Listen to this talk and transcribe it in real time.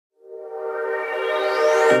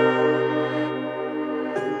With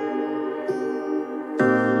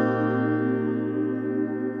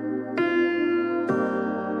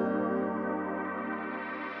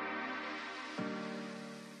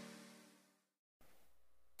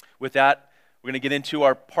that, we're going to get into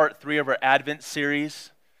our part 3 of our Advent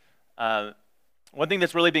series. One thing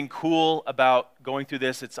that's really been cool about going through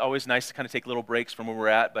this, it's always nice to kind of take little breaks from where we're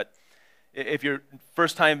at, but if you're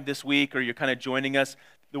first time this week or you're kind of joining us,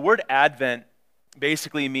 the word Advent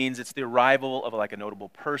basically means it's the arrival of like a notable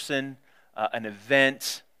person, an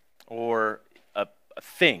event, or a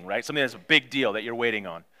thing, right? Something that's a big deal that you're waiting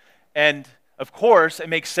on. And of course, it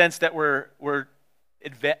makes sense that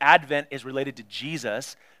Advent is related to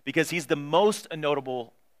Jesus, because he's the most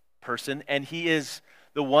notable person, and he is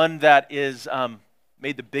the one that is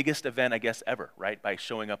made the biggest event, I guess, ever, right, by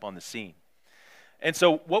showing up on the scene. And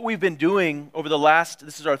so what we've been doing over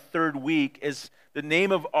this is our 3rd week, is the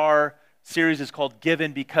name of our series is called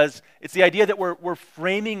Given, because it's the idea that we're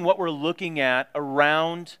framing what we're looking at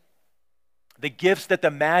around the gifts that the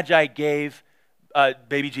Magi gave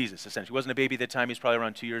baby Jesus, essentially. He wasn't a baby at the time, he was probably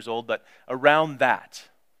around 2 years old, but around that.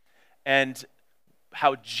 And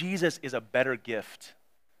how Jesus is a better gift,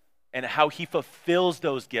 and how he fulfills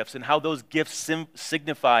those gifts, and how those gifts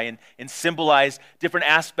signify and symbolize different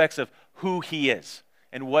aspects of who he is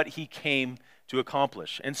and what he came to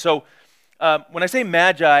accomplish. And so when I say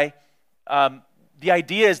Magi, the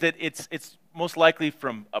idea is that it's most likely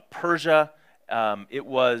from Persia. It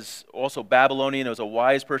was also Babylonian. It was a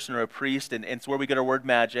wise person or a priest, and it's where we get our word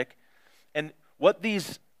magic. And what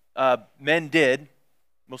these men did,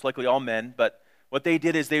 most likely all men, but what they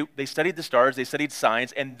did is they studied the stars, they studied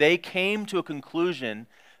science, and they came to a conclusion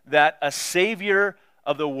that a savior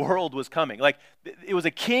of the world was coming. Like, it was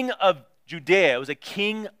a king of Judea, it was a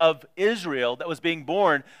king of Israel that was being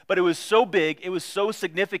born, but it was so big, it was so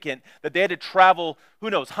significant that they had to travel, who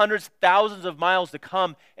knows, hundreds, thousands of miles to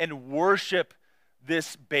come and worship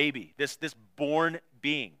this baby, this born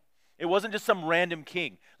being. It wasn't just some random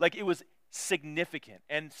king. Like, it was significant.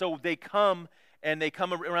 And so they come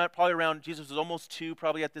around, probably around, Jesus was almost 2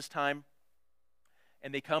 probably at this time,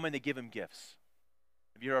 and they come and they give him gifts.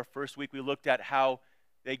 If you're our first week, we looked at how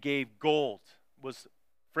they gave gold, was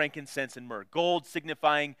frankincense and myrrh. Gold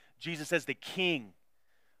signifying Jesus as the king.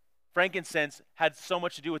 Frankincense had so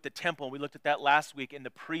much to do with the temple. We looked at that last week, and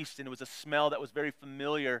the priest, and it was a smell that was very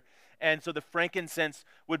familiar. And so the frankincense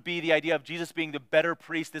would be the idea of Jesus being the better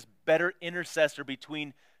priest, this better intercessor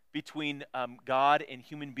between God and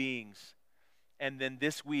human beings. And then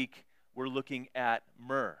this week, we're looking at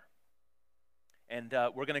myrrh. And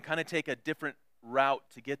we're going to kind of take a different route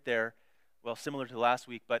to get there, well, similar to last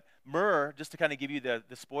week. But myrrh, just to kind of give you the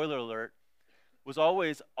spoiler alert, was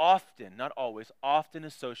often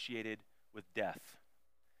associated with death.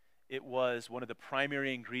 It was one of the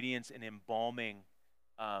primary ingredients in embalming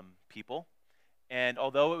people. And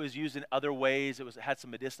although it was used in other ways, it had some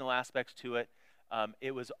medicinal aspects to it,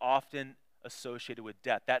 it was often associated with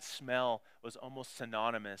death. That smell was almost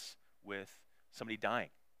synonymous with somebody dying,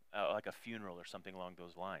 like a funeral or something along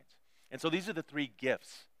those lines. And so these are the 3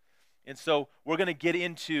 gifts. And so we're going to get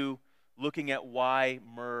into looking at why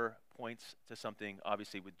myrrh points to something,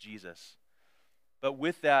 obviously, with Jesus. But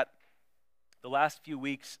with that, the last few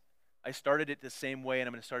weeks, I started it the same way, and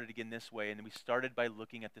I'm going to start it again this way. And then we started by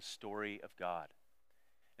looking at the story of God.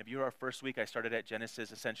 If you were our first week, I started at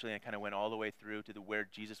Genesis, essentially, and I kind of went all the way through to where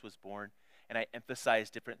Jesus was born. And I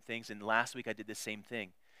emphasized different things, and last week I did the same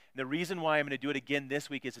thing. And the reason why I'm going to do it again this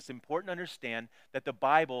week is it's important to understand that the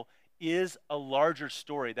Bible is a larger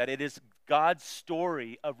story, that it is God's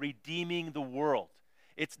story of redeeming the world.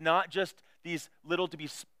 It's not just these little to be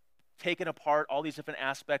taken apart, all these different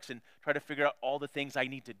aspects and try to figure out all the things I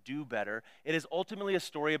need to do better. It is ultimately a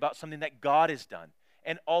story about something that God has done.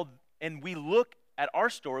 And we look at our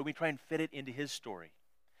story, we try and fit it into his story.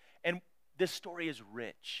 And this story is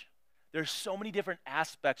rich. There's so many different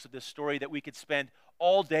aspects of this story that we could spend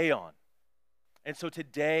all day on. And so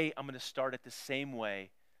today, I'm going to start it the same way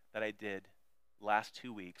that I did last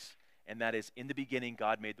 2 weeks, and that is, in the beginning,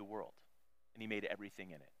 God made the world, and he made everything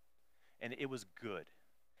in it. And it was good,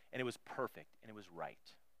 and it was perfect, and it was right.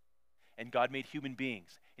 And God made human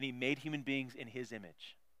beings, and he made human beings in his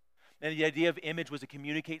image. And the idea of image was to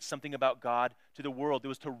communicate something about God to the world. It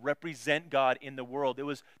was to represent God in the world. It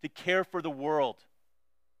was to care for the world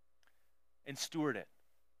and steward it.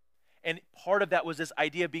 And part of that was this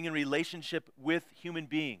idea of being in relationship with human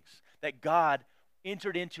beings, that God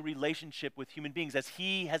entered into relationship with human beings. As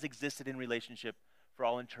he has existed in relationship for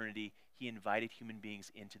all eternity, he invited human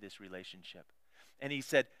beings into this relationship. And he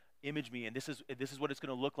said, image me, and this is what it's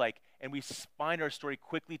going to look like. And we find our story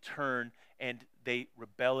quickly turn, and they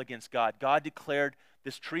rebel against God. God declared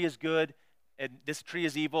this tree is good, and this tree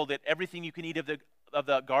is evil, that everything you can eat of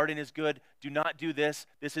the garden is good. Do not do this.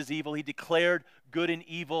 This is evil. He declared good and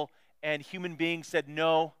evil, and human beings said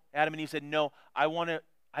no. Adam and Eve said, no,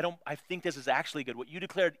 I think this is actually good. What you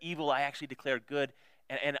declared evil, I actually declared good,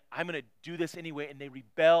 and I'm going to do this anyway. And they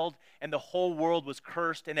rebelled, and the whole world was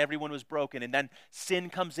cursed, and everyone was broken. And then sin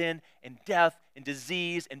comes in, and death, and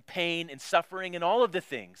disease, and pain, and suffering, and all of the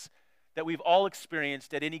things that we've all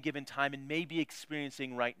experienced at any given time and may be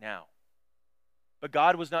experiencing right now. But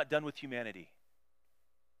God was not done with humanity.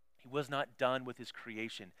 He was not done with his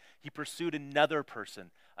creation. He pursued another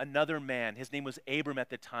person, another man. His name was Abram at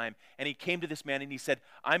the time. And he came to this man and he said,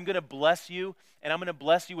 I'm going to bless you, and I'm going to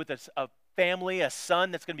bless you with a family, a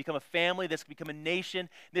son that's going to become a family, that's going to become a nation.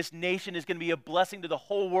 This nation is going to be a blessing to the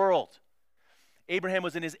whole world. Abraham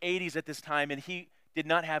was in his 80s at this time, and he did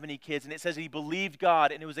not have any kids. And it says he believed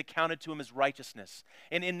God, and it was accounted to him as righteousness.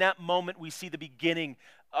 And in that moment, we see the beginning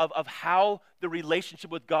of how the relationship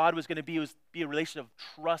with God was going to be. It was be a relation of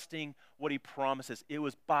trusting what he promises. It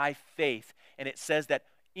was by faith. And it says that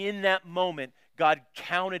in that moment, God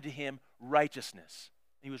counted to him righteousness.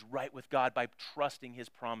 He was right with God by trusting his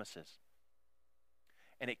promises.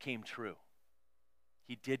 And it came true.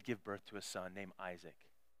 He did give birth to a son named Isaac.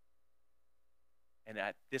 And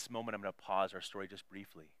at this moment, I'm going to pause our story just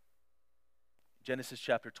briefly. Genesis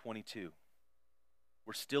chapter 22.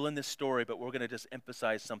 We're still in this story, but we're going to just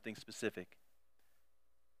emphasize something specific.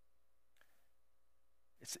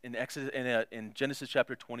 It's in Genesis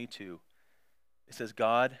chapter 22. It says,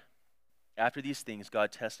 after these things,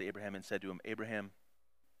 God tested Abraham and said to him, Abraham,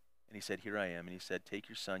 and he said, here I am. And he said, take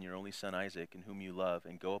your son, your only son Isaac, in whom you love,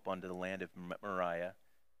 and go up onto the land of Moriah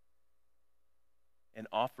and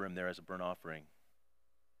offer him there as a burnt offering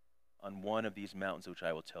on one of these mountains which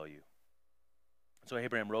I will tell you. So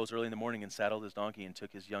Abraham rose early in the morning and saddled his donkey and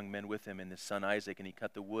took his young men with him and his son Isaac, and he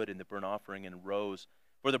cut the wood and the burnt offering and rose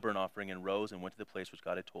and went to the place which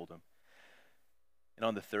God had told him. And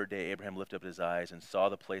on the third day Abraham lifted up his eyes and saw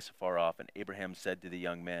the place afar off, and Abraham said to the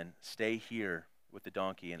young men, stay here with the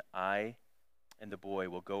donkey, and I and the boy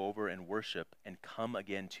will go over and worship and come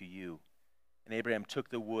again to you. And Abraham took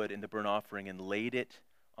the wood and the burnt offering and laid it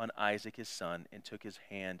on Isaac his son, and took his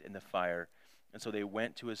hand in the fire. And so they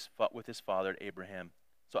went to with his father Abraham.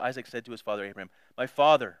 So Isaac said to his father Abraham, my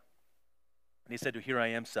father. And he said to him, here I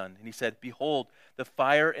am, son. And he said, behold, the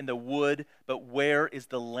fire and the wood, but where is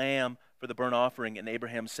the lamb for the burnt offering? And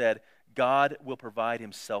Abraham said, God will provide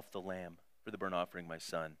himself the lamb for the burnt offering, my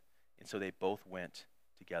son. And so they both went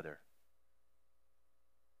together.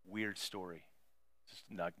 Weird story. Just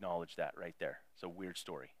acknowledge that right there. It's a weird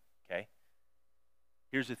story, okay?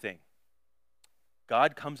 Here's the thing.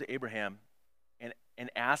 God comes to Abraham and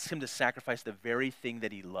asks him to sacrifice the very thing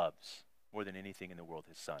that he loves more than anything in the world,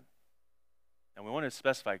 his son. And we want to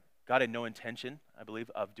specify, God had no intention, I believe,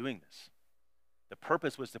 of doing this. The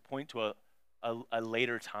purpose was to point to a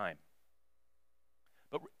later time.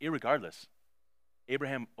 But irregardless,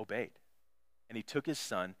 Abraham obeyed. And he took his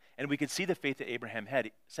son, and we could see the faith that Abraham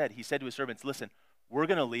had. He said to his servants, listen, we're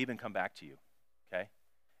going to leave and come back to you, okay?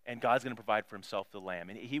 And God's going to provide for himself the lamb.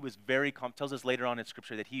 And he was very tells us later on in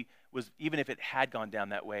Scripture that he was, even if it had gone down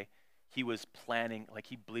that way, he was planning, like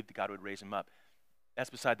he believed that God would raise him up. That's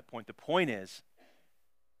beside the point. The point is,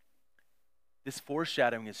 this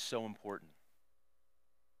foreshadowing is so important.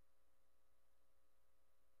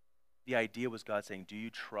 The idea was God saying, do you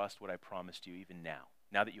trust what I promised you even now?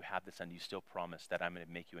 Now that you have the son, do you still promise that I'm going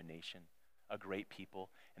to make you a nation, a great people,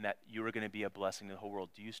 and that you are going to be a blessing to the whole world?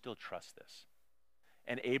 Do you still trust this?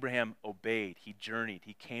 And Abraham obeyed. He journeyed.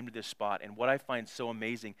 He came to this spot. And what I find so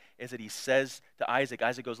amazing is that he says to Isaac,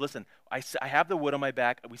 Isaac goes, listen, I have the wood on my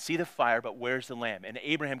back. We see the fire, but where's the lamb? And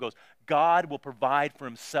Abraham goes, God will provide for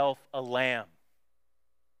himself a lamb.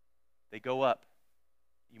 They go up.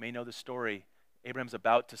 You may know the story. Abraham's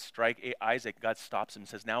about to strike Isaac. God stops him and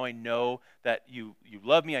says, now I know that you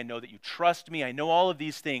love me. I know that you trust me. I know all of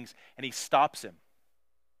these things. And he stops him.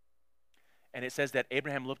 And it says that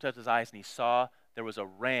Abraham looked up his eyes and he saw there was a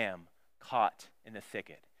ram caught in the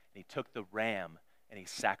thicket. And he took the ram and he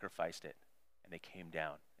sacrificed it. And they came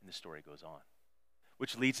down. And the story goes on.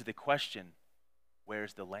 Which leads to the question,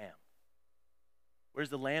 where's the lamb? Where's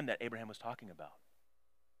the lamb that Abraham was talking about?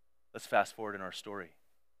 Let's fast forward in our story.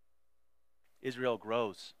 Israel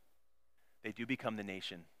grows. They do become the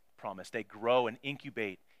nation promised. They grow and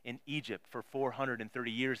incubate in Egypt for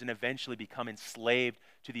 430 years and eventually become enslaved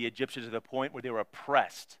to the Egyptians to the point where they were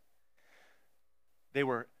oppressed.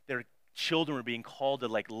 Their children were being called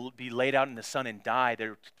to be laid out in the sun and die. They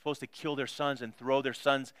were supposed to kill their sons and throw their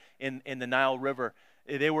sons in the Nile River.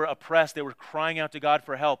 They were oppressed. They were crying out to God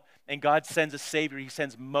for help. And God sends a Savior. He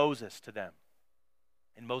sends Moses to them.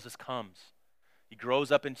 And Moses comes. He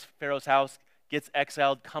grows up in Pharaoh's house, gets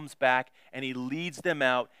exiled, comes back, and he leads them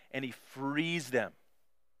out, and he frees them.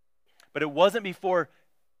 But it wasn't before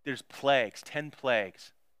there's plagues, 10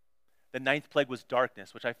 plagues. The 9th plague was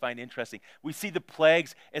darkness, which I find interesting. We see the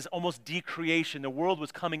plagues as almost decreation. The world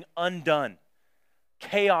was coming undone.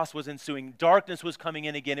 Chaos was ensuing. Darkness was coming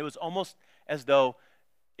in again. It was almost as though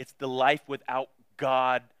it's the life without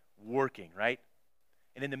God working, right?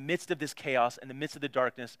 And in the midst of this chaos, in the midst of the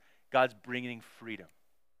darkness, God's bringing freedom.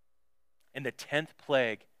 And the 10th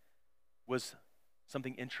plague was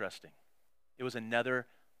something interesting. It was another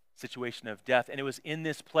situation of death. And it was in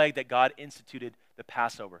this plague that God instituted the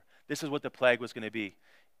Passover. This is what the plague was going to be.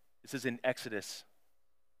 This is in Exodus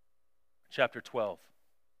chapter 12.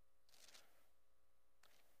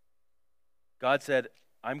 God said,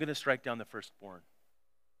 I'm going to strike down the firstborn.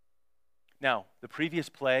 Now, the previous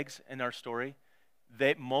plagues in our story,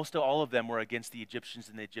 most of all of them were against the Egyptians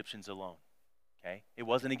and the Egyptians alone. Okay? It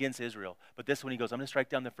wasn't against Israel. But this one, he goes, I'm going to strike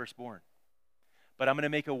down the firstborn. But I'm going to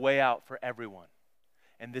make a way out for everyone.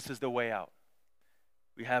 And this is the way out.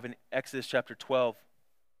 We have in Exodus chapter 12,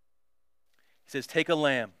 he says, take a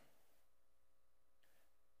lamb.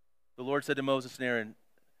 The Lord said to Moses and Aaron,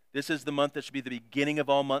 this is the month that should be the beginning of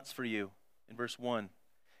all months for you. In verse 1,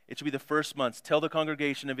 it shall be the first month. Tell the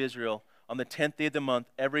congregation of Israel, on the 10th day of the month,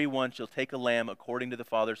 every one shall take a lamb according to the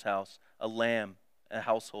father's house, a lamb, a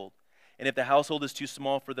household. And if the household is too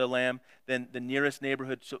small for the lamb, then the nearest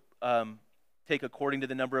neighborhood shall take according to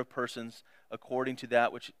the number of persons, according to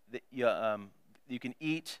that which you can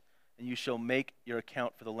eat, and you shall make your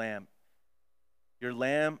account for the lamb. Your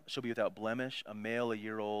lamb shall be without blemish, a male a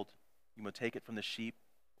year old. You may take it from the sheep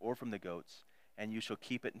or from the goats, and you shall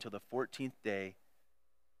keep it until the 14th day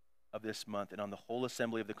of this month. And on the whole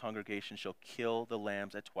assembly of the congregation shall kill the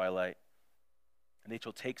lambs at twilight. And they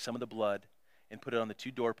shall take some of the blood and put it on the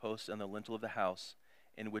 2 doorposts on the lintel of the house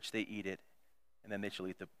in which they eat it. And then they shall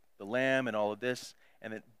eat the lamb and all of this.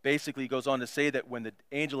 And it basically goes on to say that when the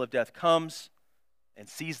angel of death comes and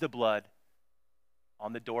sees the blood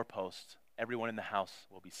on the doorpost, everyone in the house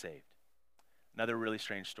will be saved. Another really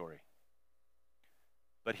strange story.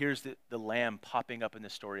 But here's the lamb popping up in the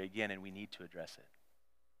story again, and we need to address it.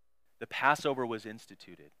 The Passover was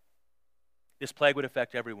instituted. This plague would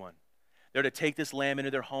affect everyone. They're to take this lamb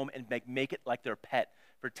into their home and make it like their pet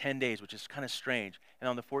for 10 days, which is kind of strange. And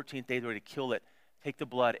on the 14th day, they're to kill it, take the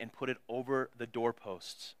blood, and put it over the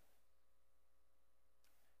doorposts.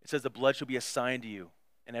 It says the blood shall be a sign to you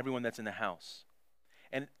and everyone that's in the house.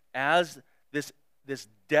 And as this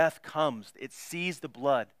death comes, it sees the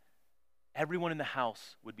blood, everyone in the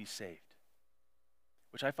house would be saved,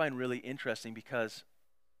 which I find really interesting because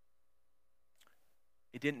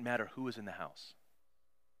it didn't matter who was in the house.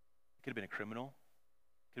 It could have been a criminal,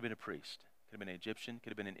 it could have been a priest, it could have been an Egyptian, it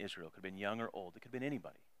could have been in Israel, it could have been young or old, it could have been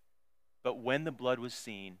anybody. But when the blood was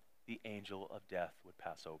seen, the angel of death would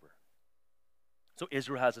pass over. So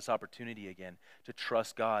Israel has this opportunity again to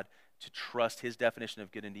trust God, to trust his definition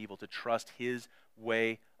of good and evil, to trust his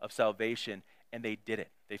way of salvation, and they did it.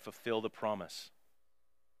 They fulfill the promise.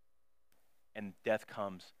 And death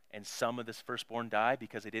comes, and some of this firstborn die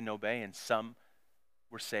because they didn't obey, and some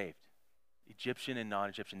were saved, Egyptian and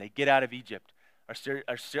non-Egyptian. They get out of Egypt.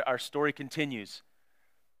 Our story continues.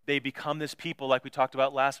 They become this people like we talked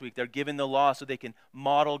about last week. They're given the law so they can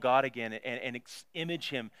model God again and image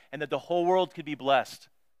him, and that the whole world could be blessed.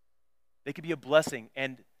 They could be a blessing,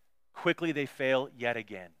 and quickly they fail yet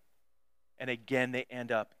again. And again they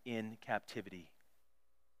end up in captivity.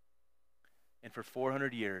 And for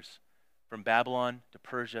 400 years, from Babylon to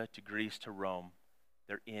Persia to Greece to Rome,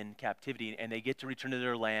 they're in captivity, and they get to return to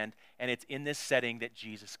their land, and it's in this setting that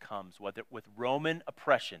Jesus comes, with Roman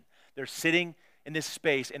oppression. They're sitting in this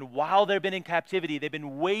space, and while they've been in captivity, they've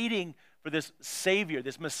been waiting for this Savior,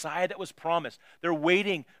 this Messiah that was promised. They're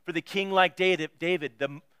waiting for the king like David,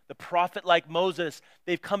 the prophet like Moses.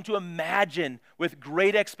 They've come to imagine with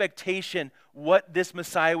great expectation what this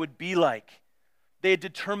Messiah would be like. They had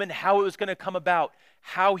determined how it was going to come about,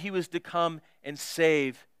 how he was to come and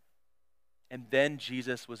save. And then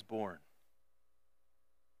Jesus was born.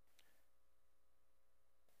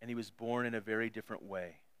 And he was born in a very different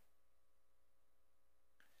way.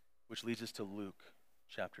 Which leads us to Luke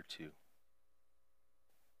chapter 2.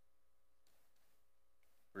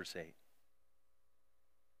 Verse 8.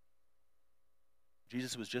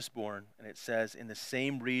 Jesus was just born, and it says, in the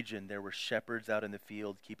same region there were shepherds out in the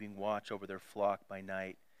field keeping watch over their flock by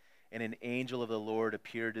night. and an angel of the Lord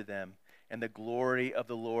appeared to them, and the glory of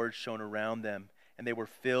the Lord shone around them, and they were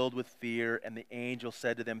filled with fear. And the angel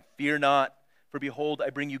said to them, "Fear not, for behold, I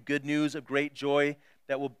bring you good news of great joy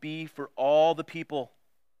that will be for all the people.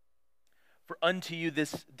 For unto you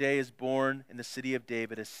this day is born in the city of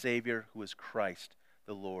David a Savior, who is Christ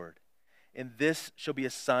the Lord. And this shall be a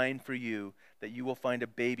sign for you, that you will find a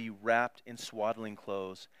baby wrapped in swaddling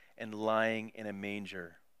clothes and lying in a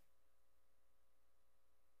manger."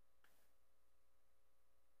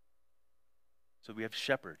 So we have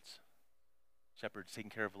shepherds taking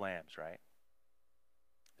care of lambs, right?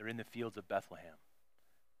 They're in the fields of Bethlehem.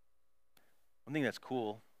 One thing that's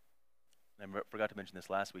cool, and I forgot to mention this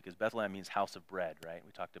last week, is Bethlehem means house of bread, right?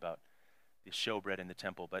 We talked about the showbread in the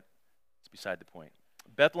temple, but it's beside the point.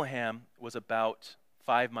 Bethlehem was about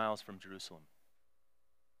 5 miles from Jerusalem.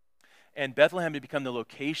 And Bethlehem had become the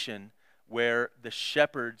location where the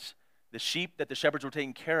sheep that the shepherds were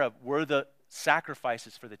taking care of were the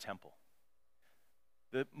sacrifices for the temple.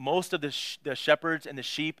 Most of the shepherds and the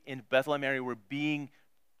sheep in Bethlehem area were being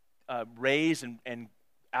raised, and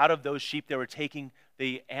out of those sheep they were taking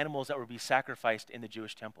the animals that would be sacrificed in the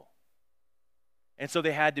Jewish temple. And so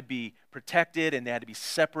they had to be protected and they had to be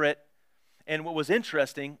separate. And what was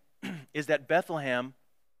interesting is that Bethlehem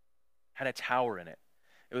had a tower in it.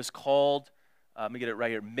 It was called, let me get it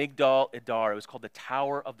right here, Migdal Edar. It was called the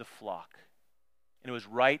Tower of the Flock. And it was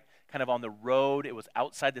right kind of on the road. It was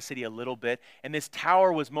outside the city a little bit. And this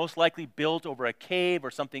tower was most likely built over a cave or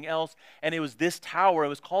something else. And it was this tower, it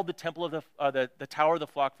was called the Temple of the Tower of the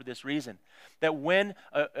Flock for this reason. That when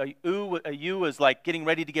a ewe was like getting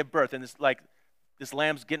ready to give birth, and this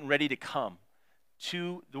lamb's getting ready to come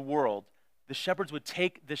to the world, the shepherds would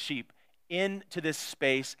take the sheep into this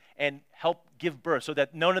space and help give birth, so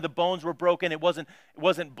that none of the bones were broken. It wasn't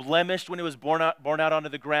blemished when it was born out onto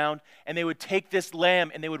the ground. And they would take this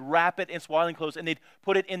lamb and they would wrap it in swaddling clothes and they'd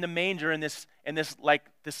put it in the manger in this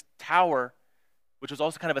tower, which was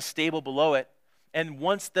also kind of a stable below it. And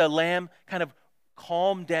once the lamb kind of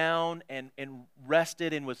calmed down and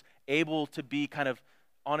rested and was able to be kind of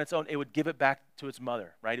on its own, it would give it back to its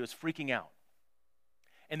mother, right? It was freaking out.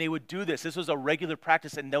 And they would do this. This was a regular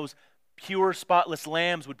practice, and those pure, spotless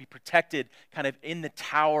lambs would be protected kind of in the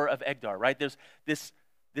Tower of Egdar, right? There's this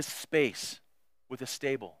space with a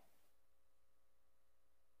stable.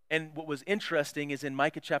 And what was interesting is in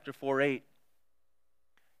Micah chapter 4:8,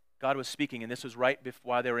 God was speaking, and this was right before,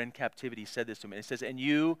 while they were in captivity. He said this to him. It says, "And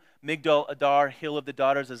you, Migdal Adar, hill of the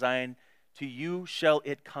daughters of Zion, to you shall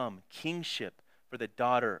it come, kingship for the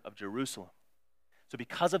daughter of Jerusalem." So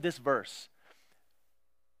because of this verse,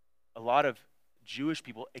 a lot of Jewish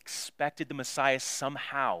people expected the Messiah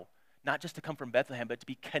somehow, not just to come from Bethlehem, but to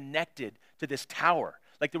be connected to this tower.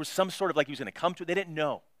 Like there was some sort of, like he was going to come to it. They didn't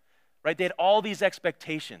know, right? They had all these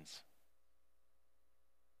expectations.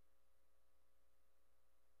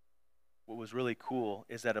 What was really cool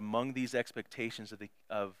is that among these expectations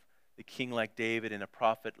of the king like David and a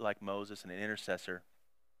prophet like Moses and an intercessor,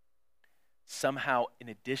 somehow in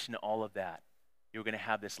addition to all of that, you're going to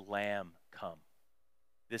have this lamb come,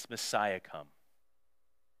 this Messiah come.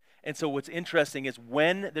 And so what's interesting is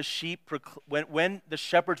when the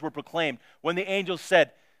shepherds were proclaimed, when the angel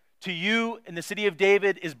said, "To you in the city of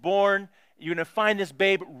David is born, you're going to find this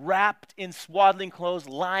babe wrapped in swaddling clothes,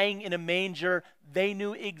 lying in a manger," they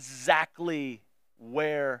knew exactly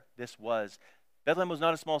where this was. Bethlehem was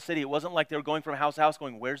not a small city. It wasn't like they were going from house to house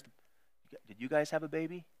going, did you guys have a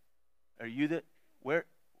baby? Are you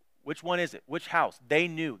which one is it? Which house? They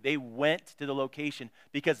knew. They went to the location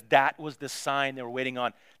because that was the sign they were waiting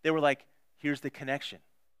on. They were like, here's the connection.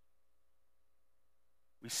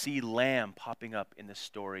 We see lamb popping up in this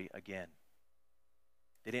story again.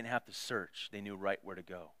 They didn't have to search. They knew right where to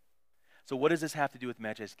go. So what does this have to do with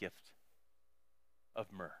Magi's gift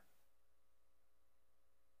of myrrh?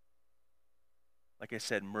 Like I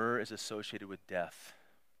said, myrrh is associated with death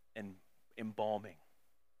and embalming.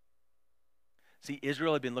 See,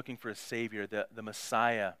 Israel had been looking for a savior, the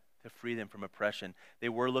Messiah, to free them from oppression. They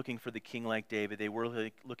were looking for the king like David. They were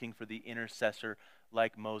looking for the intercessor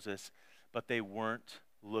like Moses, but they weren't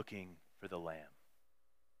looking for the lamb.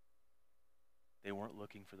 They weren't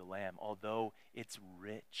looking for the lamb, although it's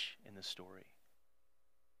rich in the story.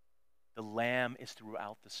 The lamb is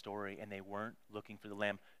throughout the story, and they weren't looking for the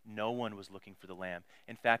lamb. No one was looking for the lamb.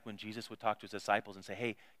 In fact, when Jesus would talk to his disciples and say,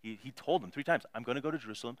 hey, he told them 3 times, I'm going to go to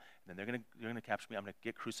Jerusalem, and then they're going to capture me, I'm going to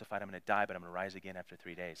get crucified, I'm going to die, but I'm going to rise again after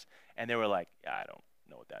 3 days. And they were like, yeah, I don't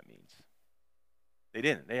know what that means. They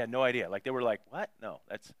didn't. They had no idea. Like, they were like, what? No,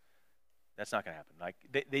 that's not going to happen. Like,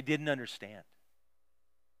 they didn't understand.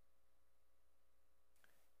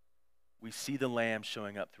 We see the Lamb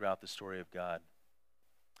showing up throughout the story of God.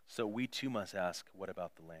 So we too must ask, what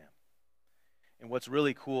about the Lamb? And what's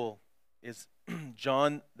really cool is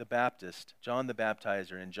John the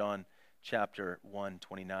Baptizer in John chapter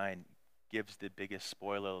 1:29 gives the biggest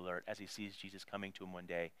spoiler alert as he sees Jesus coming to him one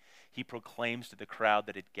day. He proclaims to the crowd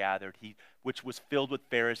that had gathered, which was filled with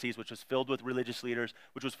Pharisees, which was filled with religious leaders,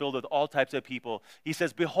 which was filled with all types of people. He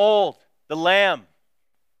says, "Behold, the Lamb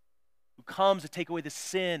who comes to take away the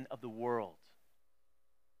sin of the world."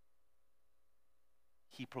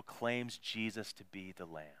 He proclaims Jesus to be the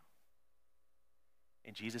Lamb.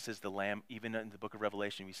 And Jesus is the Lamb. Even in the book of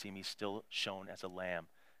Revelation, we see him, he's still shown as a Lamb.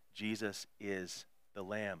 Jesus is the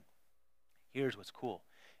Lamb. Here's what's cool,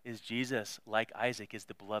 is Jesus, like Isaac, is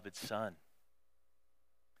the beloved Son.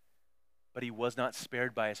 But he was not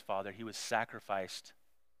spared by his Father. He was sacrificed.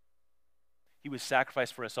 He was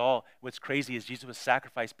sacrificed for us all. What's crazy is Jesus was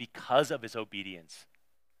sacrificed because of his obedience.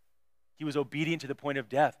 He was obedient to the point of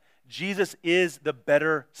death. Jesus is the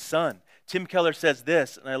better Son. Tim Keller says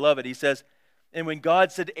this, and I love it. He says, "And when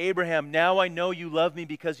God said to Abraham, 'Now I know you love me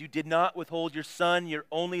because you did not withhold your son, your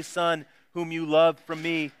only son, whom you loved from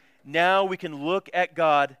me,' now we can look at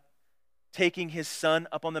God taking his Son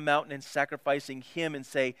up on the mountain and sacrificing him and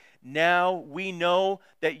say, 'Now we know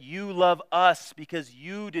that you love us because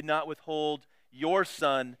you did not withhold your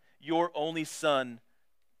Son, your only Son,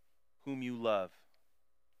 whom you love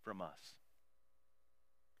from us.'"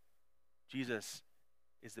 Jesus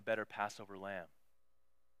is the better Passover lamb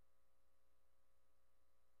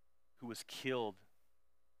who was killed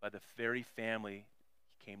by the very family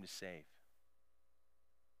he came to save.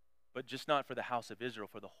 But just not for the house of Israel,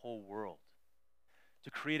 for the whole world. To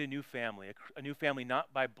create a new family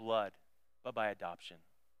not by blood, but by adoption.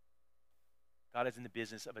 God is in the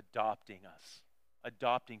business of adopting us,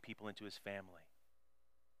 adopting people into his family.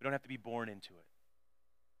 We don't have to be born into it.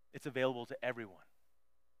 It's available to everyone.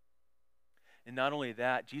 And not only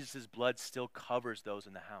that, Jesus' blood still covers those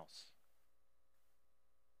in the house,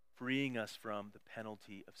 freeing us from the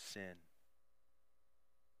penalty of sin.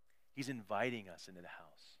 He's inviting us into the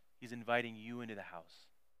house. He's inviting you into the house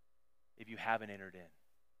if you haven't entered in.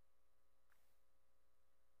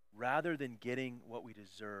 Rather than getting what we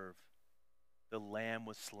deserve, the Lamb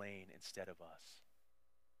was slain instead of us.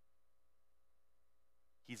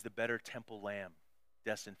 He's the better temple lamb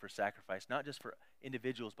destined for sacrifice, not just for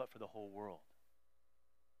individuals, but for the whole world.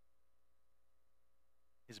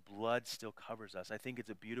 His blood still covers us. I think it's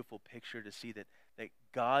a beautiful picture to see that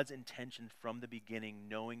God's intention from the beginning,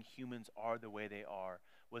 knowing humans are the way they are,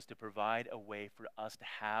 was to provide a way for us to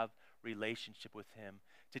have relationship with him,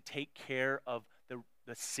 to take care of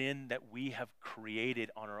the sin that we have created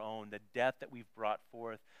on our own, the death that we've brought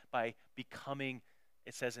forth by becoming,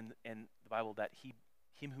 it says in the Bible that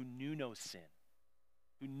him who knew no sin,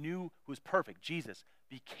 who was perfect, Jesus,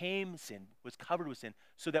 became sin, was covered with sin,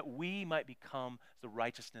 so that we might become the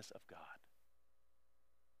righteousness of God.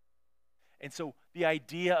 And so the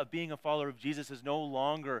idea of being a follower of Jesus is no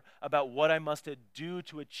longer about what I must do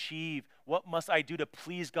to achieve, what must I do to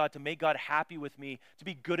please God, to make God happy with me, to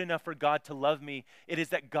be good enough for God to love me. It is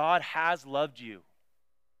that God has loved you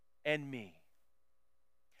and me,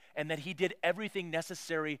 and that he did everything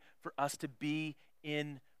necessary for us to be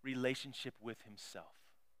in relationship with himself.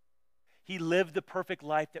 He lived the perfect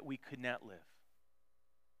life that we could not live.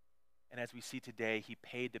 And as we see today, he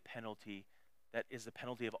paid the penalty that is the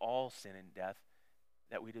penalty of all sin and death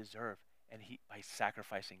that we deserve, and by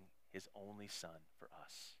sacrificing his only Son for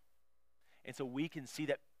us. And so we can see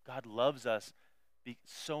that God loves us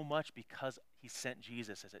so much because he sent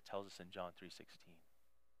Jesus, as it tells us in John 3:16.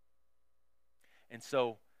 And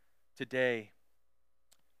so today,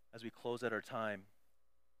 as we close out our time,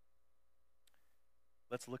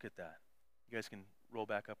 let's look at that. You guys can roll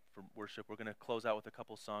back up for worship. We're going to close out with a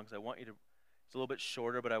couple songs. It's a little bit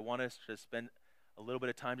shorter, but I want us to spend a little bit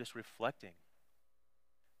of time just reflecting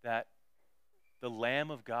that the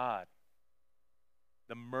Lamb of God,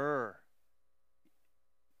 the Myrrh,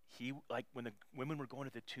 like when the women were going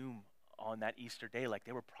to the tomb on that Easter day, like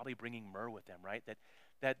they were probably bringing myrrh with them, right?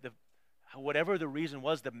 Whatever the reason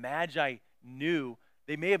was, the Magi knew.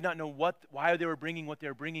 They may have not known why they were bringing what they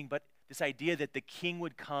were bringing, but this idea that the king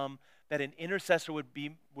would come, that an intercessor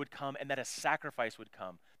would come, and that a sacrifice would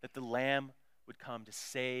come, that the Lamb would come to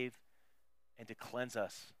save and to cleanse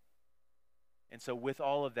us. And so with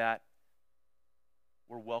all of that,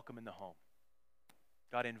 we're welcome in the home.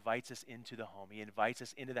 God invites us into the home. He invites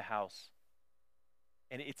us into the house.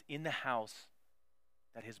 And it's in the house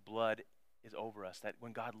that his blood is over us, that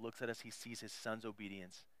when God looks at us, he sees his Son's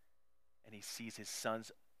obedience and he sees his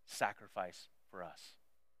Son's sacrifice for us.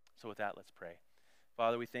 So with that, let's pray.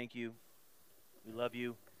 Father, we thank you We love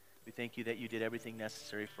you. We thank you that you did everything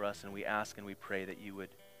necessary for us, and we ask and we pray that you would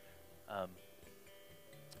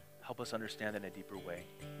help us understand that in a deeper way.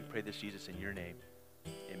 We pray this, Jesus, in your name.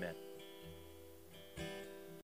 Amen.